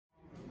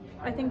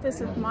I think this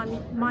is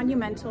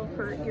monumental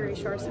for Erie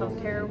Shores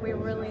HealthCare. We're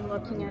really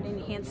looking at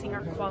enhancing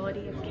our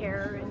quality of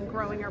care and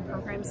growing our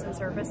programs and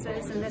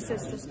services, and this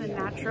is just a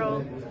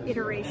natural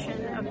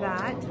iteration of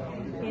that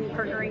in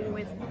partnering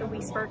with the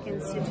WeSpark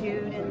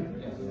Institute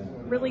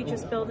and really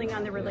just building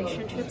on the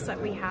relationships that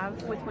we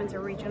have with Windsor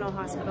Regional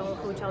Hospital,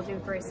 Hotel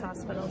Dieu Grace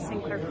Hospital,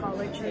 St. Clair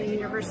College, and the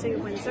University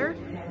of Windsor.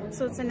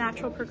 So it's a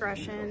natural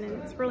progression,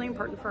 and it's really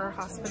important for our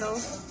hospital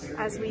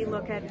as we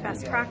look at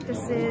best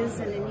practices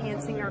and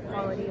enhancing our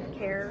quality of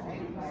care.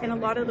 And a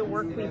lot of the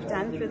work we've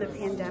done through the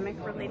pandemic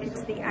related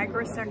to the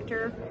agri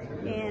sector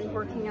and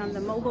working on the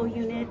mobile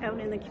unit out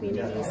in the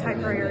communities, high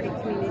priority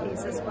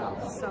communities as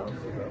well. So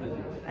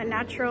a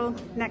natural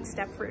next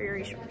step for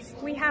Erie Shores.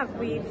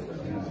 We've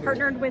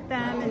partnered with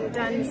them and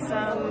done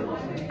some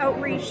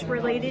outreach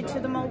related to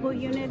the mobile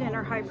unit and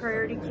our high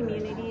priority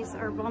communities,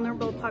 our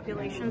vulnerable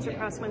populations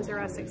across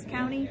Windsor-Essex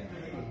County,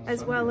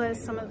 as well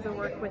as some of the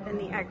work within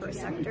the agri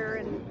sector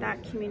and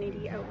that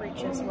community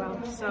outreach as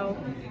well. So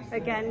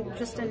again,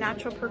 just a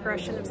natural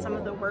progression of some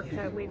of the work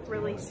that we've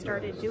really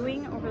started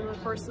doing over the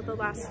course of the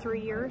last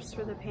 3 years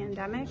through the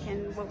pandemic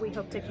and what we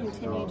hope to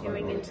continue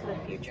doing into the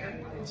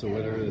future. So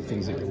what are the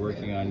things that you're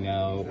working on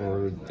now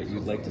or that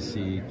you'd like to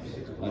see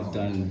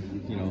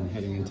done,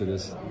 heading into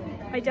this?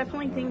 I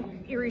definitely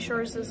think Erie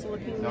Shores is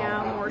looking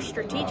now more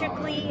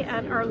strategically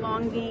at our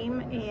long game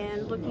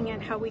and looking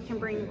at how we can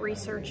bring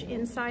research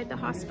inside the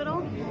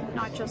hospital,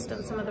 not just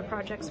on some of the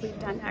projects we've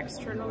done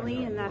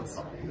externally, and that's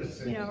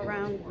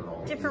around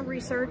different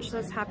research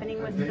that's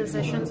happening with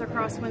physicians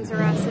across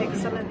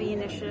Windsor-Essex, some of the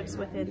initiatives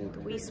within the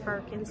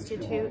WeSpark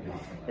Institute,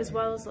 as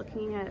well as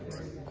looking at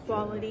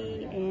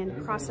quality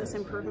and process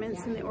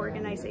improvements in the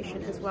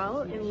organization as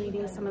well, and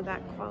leading some of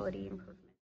that quality improvement.